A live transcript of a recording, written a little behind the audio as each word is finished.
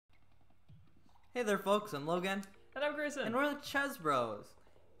Hey there folks, I'm Logan. And I'm Grayson. And we're the Chezbros.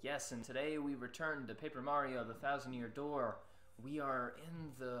 Yes, and today we return to Paper Mario: The Thousand-Year Door. We are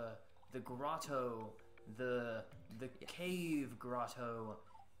in the grotto, the cave grotto,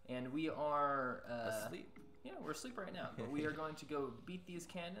 and we are Asleep. Yeah, we're asleep right now, but we are going to go beat these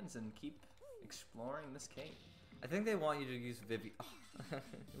cannons and keep exploring this cave. I think they want you to use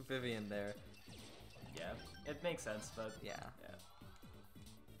Vivian there. Yeah, it makes sense, but Yeah.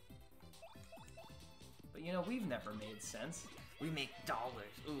 But you know, we've never made sense. We make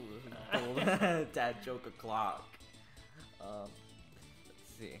dollars. Ooh, gold. Dad joke o'clock. Let's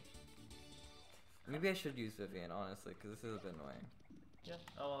see. Maybe I should use Vivian, honestly, because this is a bit annoying. Yeah.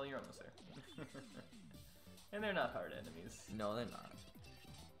 Oh well, you're almost there. And they're not hard enemies. No, they're not.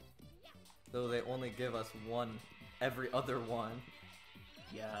 Though they only give us one every other one.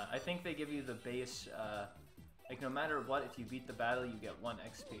 Yeah, I think they give you the base, like no matter what, if you beat the battle, you get 1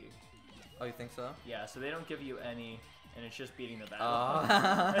 XP. Oh, you think so? Yeah, so they don't give you any, and it's just beating the battle.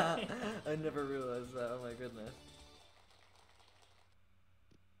 Oh. I never realized that, oh my goodness.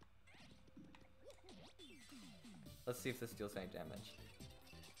 Let's see if this deals any damage.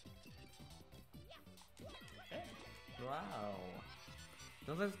 Okay. Wow.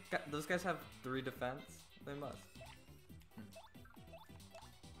 Don't those guys have 3 defense? They must.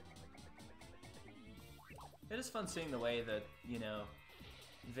 It is fun seeing the way that, you know,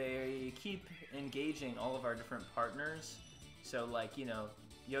 they keep engaging all of our different partners. So, like, you know,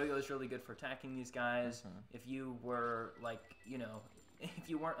 Yo-Yo is really good for attacking these guys. If you were, like, you know, if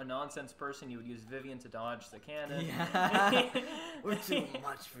you weren't a nonsense person, you would use Vivian to dodge the cannon. Yeah. We're too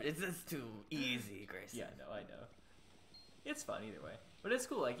much for it's just too easy, Grayson. Yeah, no, I know. It's fun either way. But it's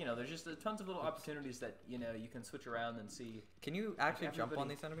cool, like, you know, there's just tons of little opportunities that, you know, you can switch around and see. Can you actually jump on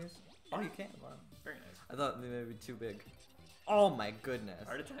these enemies? Oh, you can. Wow. Very nice. I thought they may be too big. Oh my goodness.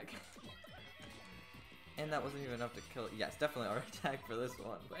 Art attack. And that wasn't even enough to kill it. Yes, definitely art attack for this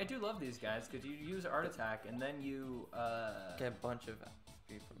one. I do love these guys because you use art attack and then you get a bunch of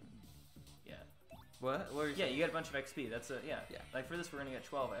XP from it. Yeah. What? What are you saying? You get a bunch of XP. That's a yeah. Yeah. Like for this, we're gonna get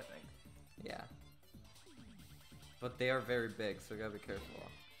 12, I think. Yeah. But they are very big, so we gotta be careful.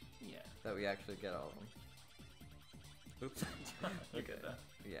 Yeah. That we actually get all of them. Oops. Okay.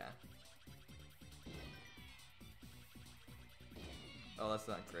 Yeah. Oh, that's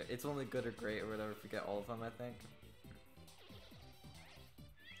not great. It's only good or great or whatever if we get all of them, I think.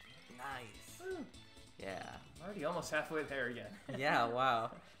 Nice. Woo. Yeah. Already almost halfway there again. Yeah,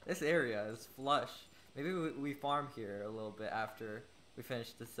 wow. This area is flush. Maybe we farm here a little bit after we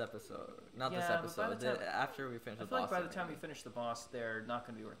finish this episode. Not this episode, after we finish the boss. I feel like by the time we finish the boss, they're not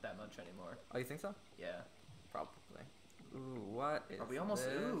going to be worth that much anymore. Oh, you think so? Yeah. Probably. Ooh, what is Are we almost?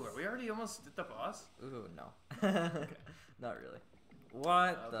 this? Ooh, are we already almost at the boss? Ooh, no. Okay. Not really.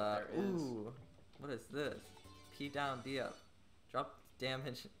 What the? There is. Ooh, what is this? P down, D up. Drop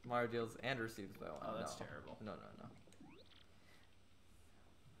damage Mario deals and receives by 1. Oh, that's no. terrible. No.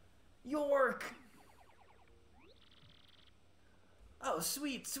 York! Oh,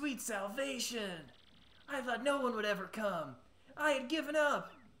 sweet, sweet salvation! I thought no one would ever come. I had given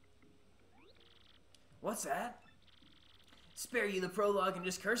up. What's that? Spare you the prologue and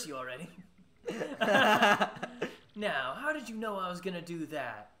just curse you already. Now, how did you know I was gonna do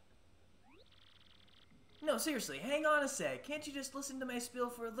that? No, seriously, hang on a sec. Can't you just listen to my spiel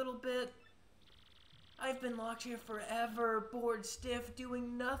for a little bit? I've been locked here forever, bored stiff,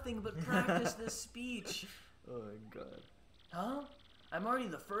 doing nothing but practice this speech. Oh my god. Huh? I'm already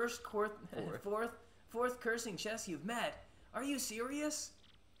the fourth cursing chess you've met. Are you serious?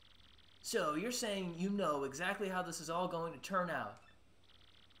 So, you're saying you know exactly how this is all going to turn out.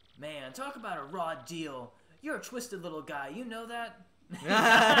 Man, talk about a raw deal. You're a twisted little guy, you know that?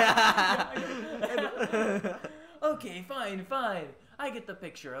 Okay, fine. I get the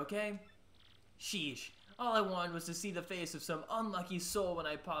picture, okay? Sheesh. All I wanted was to see the face of some unlucky soul when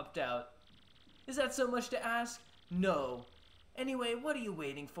I popped out. Is that so much to ask? No. Anyway, what are you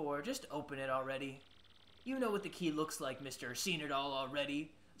waiting for? Just open it already. You know what the key looks like, mister. Seen it all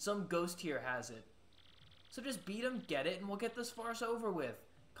already. Some ghost here has it. So just beat him, get it, and we'll get this farce over with.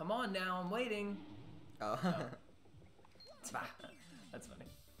 Come on now, I'm waiting. Oh. That's funny.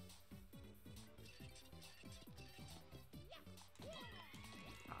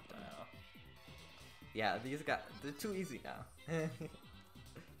 Wow. Yeah, these guys, they're too easy now.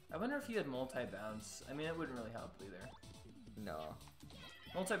 I wonder if you had multi-bounce. I mean, it wouldn't really help either. No.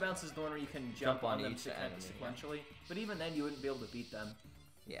 Multi-bounce is the one where you can jump on them each enemy, sequentially. Yeah. But even then, you wouldn't be able to beat them.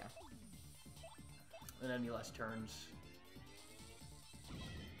 Yeah. And any less turns.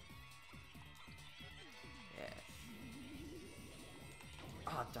 Yes.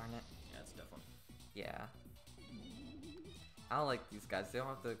 Oh, darn it. Yeah, it's a tough one. Yeah. I don't like these guys. They don't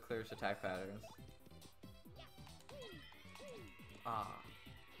have the clearest attack patterns. Ah.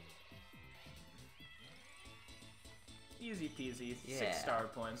 Easy peasy. Yeah. 6 star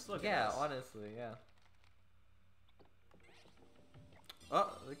points. Look at Yeah, this. honestly, yeah.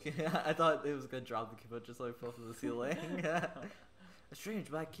 Oh, okay. I thought it was gonna drop the key, but just like fell from the ceiling. A strange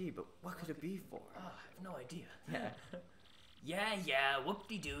black key, but what could it be for? Oh, I have no idea. Yeah. Yeah,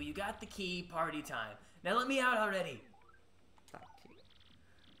 whoop-de-doo, you got the key, party time. Now let me out already. Black key.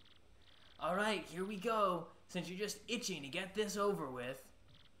 Alright, here we go. Since you're just itching to get this over with.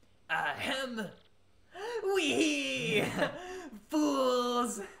 Ahem! Wee!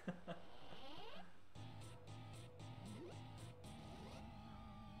 Fools!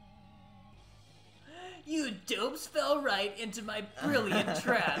 You dopes fell right into my brilliant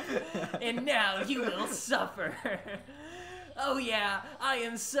trap, and now you will suffer. Oh yeah, I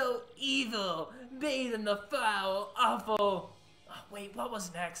am so evil, bathed in the foul, awful... Oh, wait, what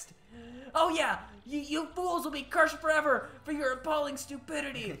was next? Oh yeah, you fools will be cursed forever for your appalling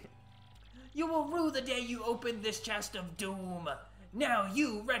stupidity. You will rue the day you opened this chest of doom. Now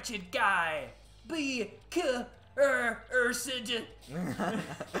you wretched guy, be cursed.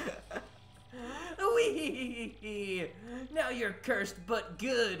 Wee! Now you're cursed but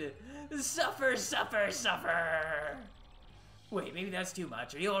good. Suffer, suffer, suffer. Wait, maybe that's too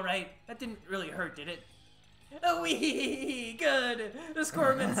much. Are you alright? That didn't really hurt, did it? Wee! Good! The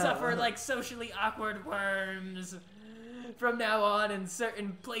squirmen suffer like socially awkward worms. From now on, in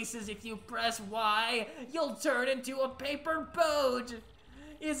certain places, if you press Y, you'll turn into a paper boat.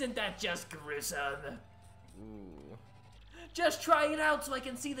 Isn't that just gruesome? Ooh. Just try it out so I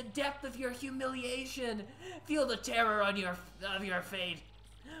can see the depth of your humiliation. Feel the terror on of your fate.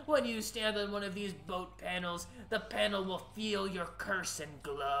 When you stand on one of these boat panels, the panel will feel your curse and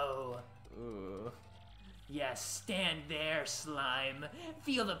glow. Ooh. Yes, stand there, slime.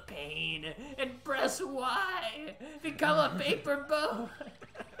 Feel the pain and press Y. Become a paper boat.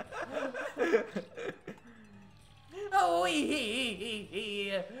 Oh,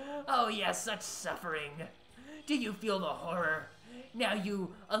 oh yes, such suffering. Do you feel the horror? Now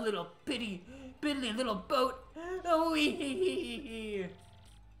you, a little piddly little boat. Oh, you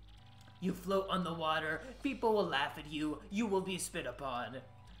float on the water. People will laugh at you. You will be spit upon.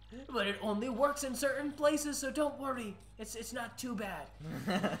 But it only works in certain places, so don't worry. It's not too bad.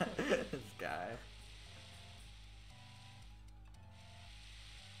 This guy.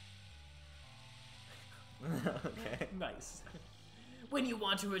 Okay. Nice. When you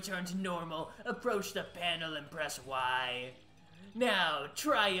want to return to normal, approach the panel and press Y. Now,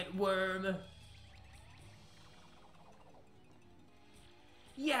 try it, worm.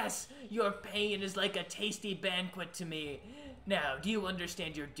 Yes, your pain is like a tasty banquet to me. Now, do you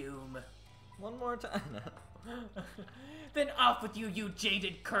understand your doom? One more time. Then off with you, you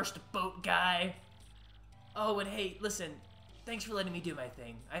jaded, cursed boat guy. Oh, and hey, listen. Thanks for letting me do my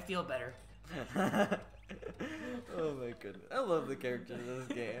thing. I feel better. Oh my goodness. I love the characters in this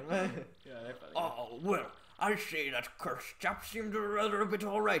game. Yeah, they're funny. Oh, well, I say that cursed chap seemed rather a bit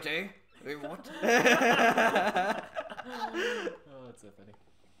alright, eh? Eh, what? Oh, that's so funny.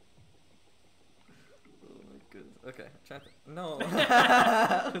 Oh my goodness. Okay, try to... No.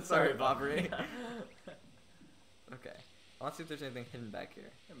 Sorry, Bobbery. Okay. I want to see if there's anything hidden back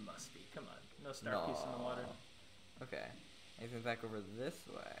here. It must be. Come on. No star piece in the water. Okay. Anything back over this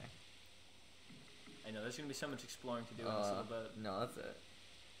way? I know, there's going to be so much exploring to do in this little boat. No, that's it.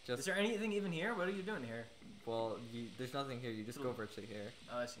 Just... Is there anything even here? What are you doing here? Well, there's nothing here. You just go over to here.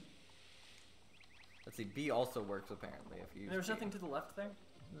 Oh, I see. Let's see. B also works apparently if you. There was nothing to the left there?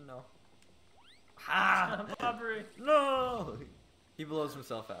 No. Ha! Bobbery! No! He blows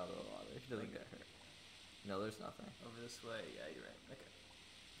himself out of the water. He doesn't get hurt. No, there's nothing. Over this way. Yeah, you're right. Okay.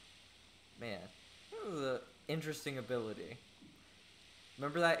 Man, that was an interesting ability.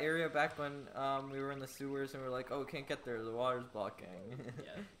 Remember that area back when we were in the sewers and we were like, oh, can't get there, the water's blocking.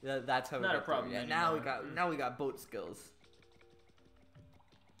 Yeah. That's how we Not got a problem there. Yeah, anymore. now we got boat skills.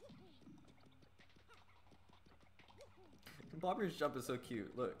 Blobber's jump is so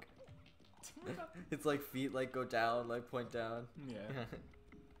cute. Look. It's like feet like go down, like point down. Yeah.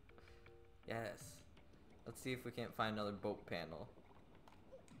 Yes. Let's see if we can't find another boat panel.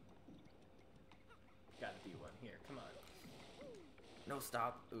 Gotta be one here. Come on. No,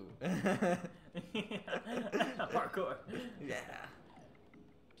 stop. Ooh. Parkour. Yeah.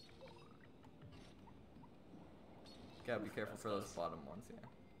 Gotta be careful for those bottom ones, yeah.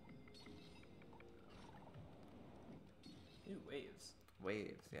 Ooh, waves.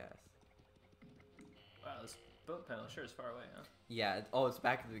 Waves, yes. Wow, this boat panel sure is far away, huh? Yeah. Oh, it's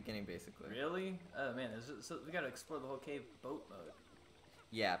back at the beginning, basically. Really? Oh man, so we gotta explore the whole cave boat mode.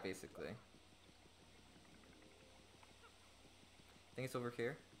 Yeah, basically. I think it's over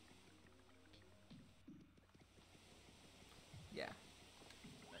here. Yeah.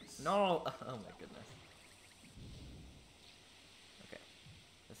 Nice. No! Oh my goodness. Okay.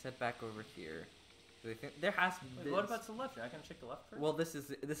 Let's head back over here. I think there has to be. Wait, what about to the left? You're not gonna check the left first? Well, this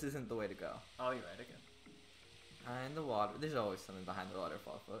isn't the way to go. Oh, you're right. Okay. Behind the water. There's always something behind the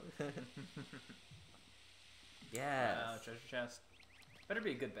waterfall, folks. Yes. Wow, treasure chest. Better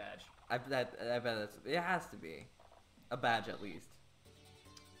be a good badge. I bet it has to be a badge at least.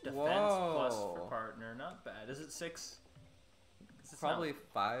 Defense Whoa. plus for partner, not bad. Is it 6? Probably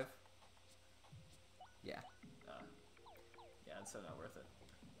 5. Yeah. Yeah, it's so not worth it.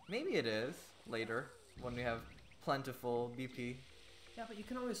 Maybe it is later when we have plentiful BP. Yeah, but you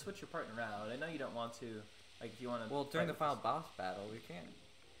can always switch your partner out. I know you don't want to, like, if you want to. Well, during the final boss battle, we can.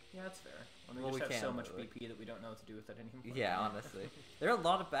 Yeah, that's fair. When we Well, just we have so can, much but, like- BP that we don't know what to do with it anymore. Yeah, honestly. There are a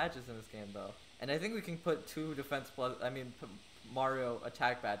lot of badges in this game, though. And I think we can put 2 defense plus, put Mario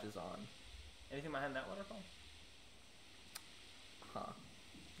attack badges on. Anything behind that waterfall? Huh.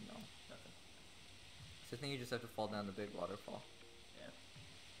 No. Nothing. So I think you just have to fall down the big waterfall. Yeah.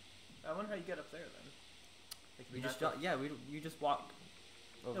 I wonder how you get up there then. Like, We just don't, yeah, you just walk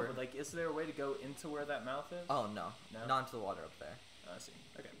over. No, but like, is there a way to go into where that mouth is? Oh, no. No? Not into the water up there. Oh, I see.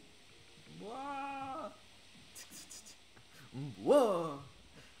 Okay. Whoa! Whoa!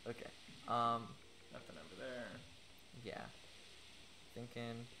 Okay. Nothing over there. Yeah.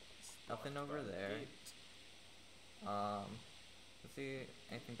 Thinking nothing Blocked over by the there. gate. Let's see,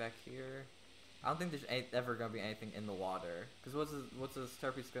 anything back here? I don't think there's ever gonna be anything in the water. Cause what's this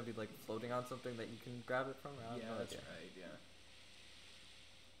Starpiece gonna be like floating on something that you can grab it from? I have Yeah, no that's idea. right. Yeah.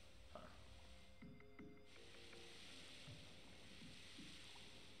 Huh.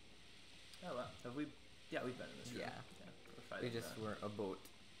 Oh wow. Have we? Yeah, we've been in this room. Yeah. We're We fighting just that. were a boat.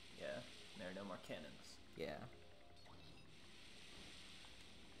 Yeah. There are no more cannons. Yeah.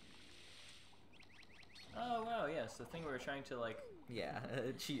 Oh wow. Yes, the thing we were trying to like. Yeah.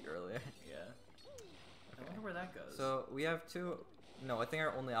 Cheat earlier. Yeah. I Okay. wonder where that goes. So we have 2. No, I think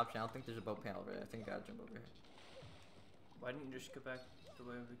our only option. I don't think there's a boat panel over there. I think I gotta jump over here. Why didn't you just go back the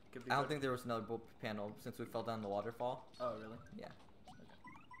way we could be? I don't think there was another boat panel since we fell down the waterfall. Oh really? Yeah. Okay.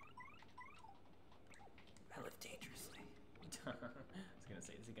 I live dangerously. I was gonna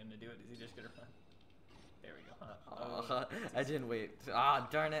say, is he gonna do it? Is he just gonna run? There we go. Oh, I didn't wait. Ah,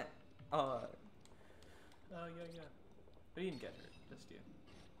 darn it. Oh. Oh yeah, yeah. But he didn't get hurt. Just you.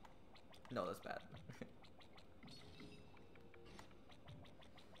 No, that's bad.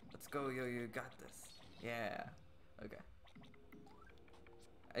 Let's go, yo, you got this. Yeah. Okay.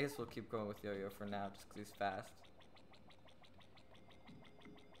 I guess we'll keep going with Yo-Yo for now, just because he's fast.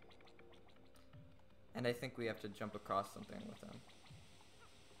 And I think we have to jump across something with him.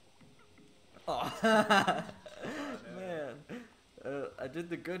 Oh, man. I did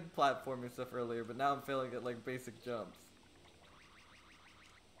the good platforming stuff earlier, but now I'm failing at like basic jumps.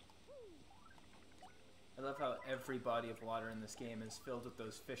 I love how every body of water in this game is filled with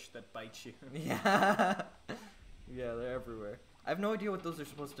those fish that bite you. Yeah. Yeah, they're everywhere. I have no idea what those are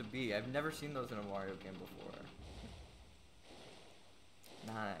supposed to be. I've never seen those in a Mario game before.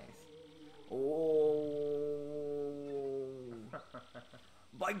 Nice. Oh.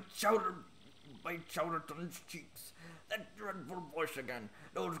 Bite Chowderton's cheeks. That dreadful voice again.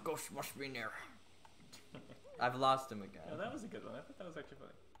 Those ghosts must be near. I've lost him again. Yeah, that was a good one. I thought that was actually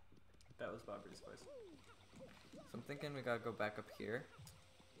funny. That was Bobby's voice. So I'm thinking we gotta go back up here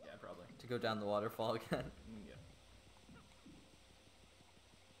Yeah, probably. to go down the waterfall again. Yeah.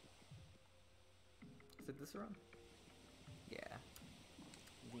 Is it this room? Yeah.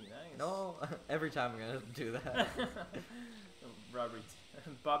 Nice. No, every time I'm gonna do that.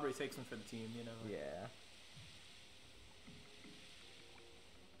 Bobby takes one for the team, you know. Yeah.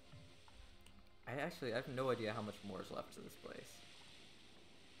 I have no idea how much more is left to this place.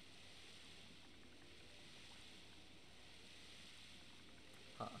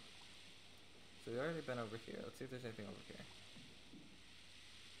 Huh. So we've already been over here. Let's see if there's anything over here.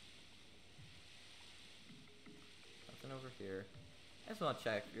 Nothing over here. I just want to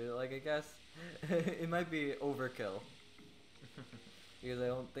check. Like, I guess it might be overkill. Because I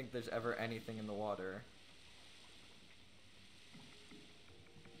don't think there's ever anything in the water.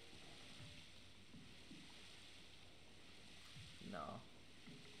 No.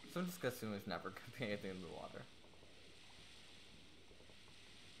 So I'm just gonna assume there's never gonna be anything in the water.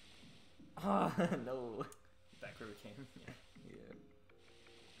 Ah, no. Back where we came. Yeah. Yeah.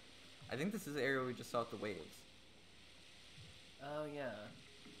 I think this is the area we just saw with the waves. Oh, yeah.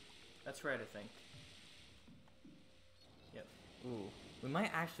 That's right, I think. Yep. Ooh, we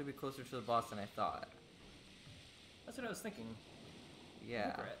might actually be closer to the boss than I thought. That's what I was thinking.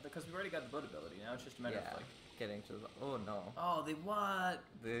 Yeah. Because we've already got the boat ability. Now it's just a matter of, like... Getting to the... Oh, no. Oh, they what?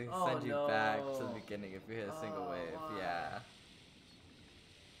 They Oh, send you no. back to the beginning if you hit a single Oh, wave. why? Yeah.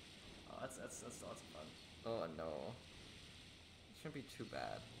 Oh, that's lots of fun. Oh, no. It shouldn't be too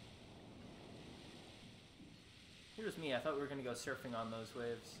bad. Here's me. I thought we were going to go surfing on those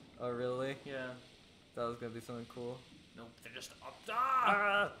waves. Oh, really? Yeah. That was going to be something cool. Nope, they're just up.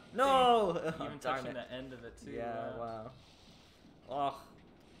 Ah! No! Even touching the end of it, too. Yeah, wow. Oh,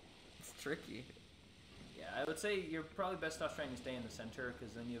 it's tricky. Yeah, I would say you're probably best off trying to stay in the center,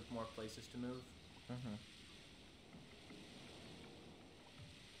 because then you have more places to move. Mm-hmm.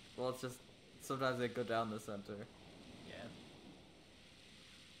 Well, it's just, sometimes they go down the center. Yeah.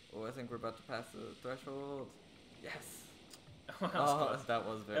 Oh, I think we're about to pass the threshold. Yes! That was Oh, close. that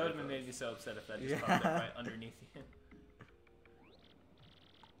was very That would have close. made me so upset if that just popped up right underneath you.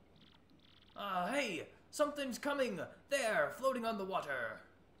 Hey! Something's coming! There! Floating on the water!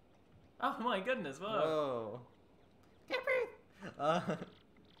 Oh my goodness, whoa! Whoa!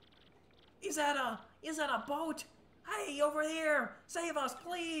 Is that a boat? Hey, over here! Save us,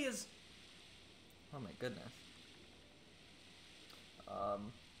 please! Oh my goodness.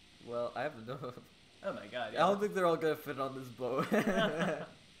 Well, I have no... Oh my god, I don't think they're all gonna fit on this boat.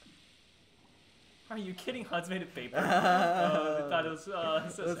 Are you kidding? Oh, it's made of paper. Oh, I thought it was so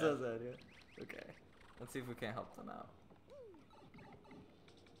That's sad. so sad, yeah. Okay. Let's see if we can't help them out.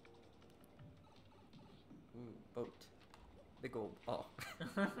 Ooh, boat. Big old... Oh.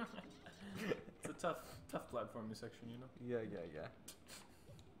 It's a tough platforming section, you know? Yeah.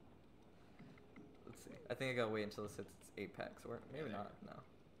 Let's see. I think I gotta wait until it hits its apex, or maybe Yeah. not. No.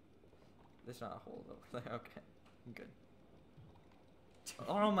 There's not a hole over there. Okay, I'm good.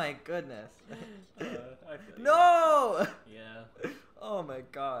 Oh my goodness. I feel you. No! Yeah. Oh my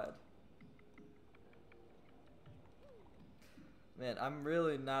god. Man, I'm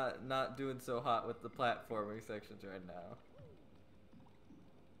really not doing so hot with the platforming sections right now.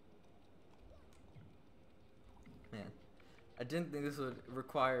 Man, I didn't think this would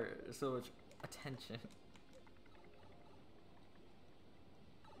require so much attention.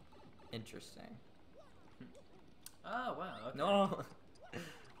 Interesting. Oh, wow, okay. No!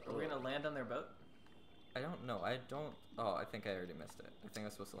 Are we gonna land on their boat? I don't know. I don't... Oh, I think I already missed it. I think I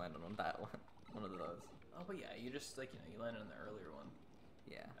was supposed to land on that one. One of those. Oh, but yeah, you just, like, you landed on the earlier one.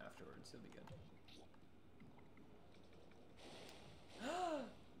 Yeah. Afterwards, it'll be good.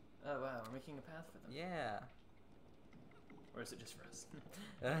 Oh, wow, we're making a path for them. Yeah. Or is it just for us?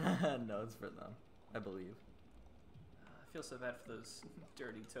 No, it's for them. I believe. I feel so bad for those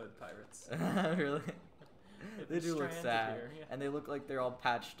dirty toad pirates. Really? They do look stranded sad. here, yeah. And they look like they're all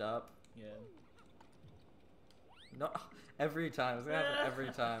patched up. Yeah. No, every time. It's gonna happen every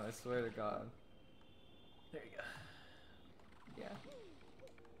time, I swear to God. There you go. Yeah.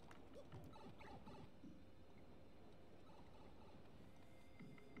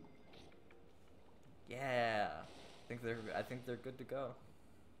 Yeah. I think they're good to go.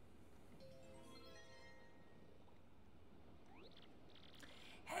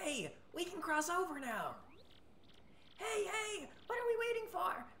 Hey, we can cross over now. Hey, what are we waiting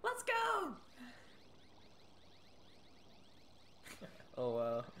for? Let's go. Oh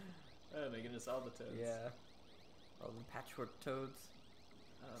wow. Oh my goodness, all the toads. Yeah. All the patchwork toads.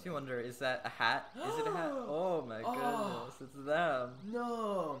 Oh. So you wonder, is that a hat? Is it a hat? Oh my goodness, it's them.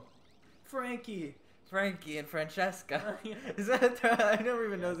 No, Frankie. Frankie and Francesca. Yeah. Is that their, I never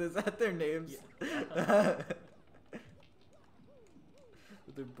even know, is that their names? Yeah.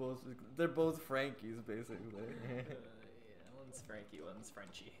 They're both Frankies basically. Yeah, one's Frankie, one's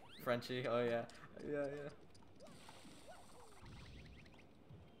Frenchie. Frenchie, oh yeah. Yeah.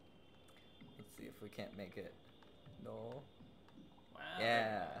 Let's see if we can't make it. No. Wow.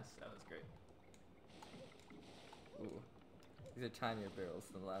 Yeah. Nice. That was great. Ooh. These are tinier barrels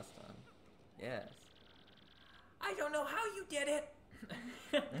than last time. Yes. I don't know how you did it,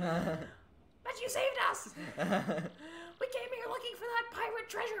 but you saved us. We came here looking for that pirate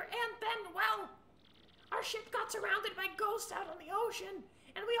treasure, and then, well, our ship got surrounded by ghosts out on the ocean,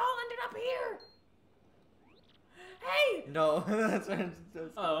 and we all ended up here. Hey! No, that's right.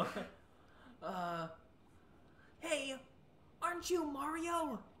 Oh. Hey, aren't you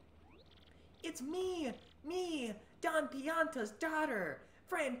Mario? It's me, Don Pianta's daughter,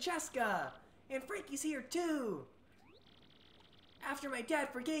 Francesca, and Frankie's here too. After my dad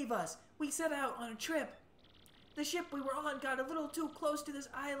forgave us, we set out on a trip. The ship we were on got a little too close to this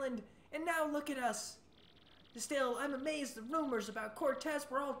island, and now look at us. Still, I'm amazed the rumors about Cortez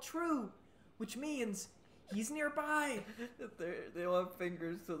were all true, which means he's nearby. They all have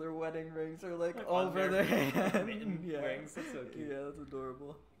fingers, so their wedding rings are like on over their hands. Yeah. Rings. That's so cute. Yeah, that's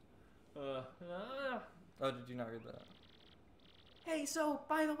adorable. Oh, did you not read that? Hey, so,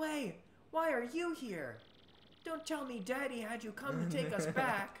 by the way, why are you here? Don't tell me Daddy had you come to take us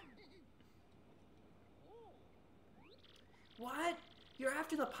back. What? You're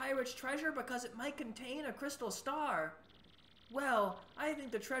after the pirate's treasure because it might contain a crystal star? Well, I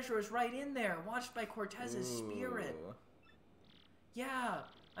think the treasure is right in there, watched by Cortez's spirit. Yeah,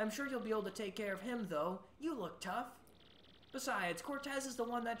 I'm sure you'll be able to take care of him, though. You look tough. Besides, Cortez is the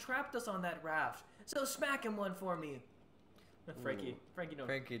one that trapped us on that raft, so smack him one for me. Frankie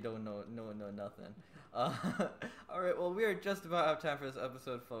don't know nothing. Alright, well, we are just about out of time for this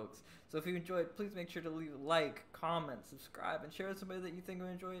episode, folks. So if you enjoyed, please make sure to leave a like, comment, subscribe, and share with somebody that you think will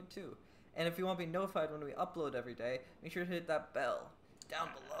enjoy it too. And if you want to be notified when we upload every day, make sure to hit that bell down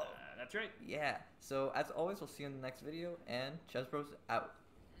below. That's right. Yeah. So as always, we'll see you in the next video, and Chezbros out.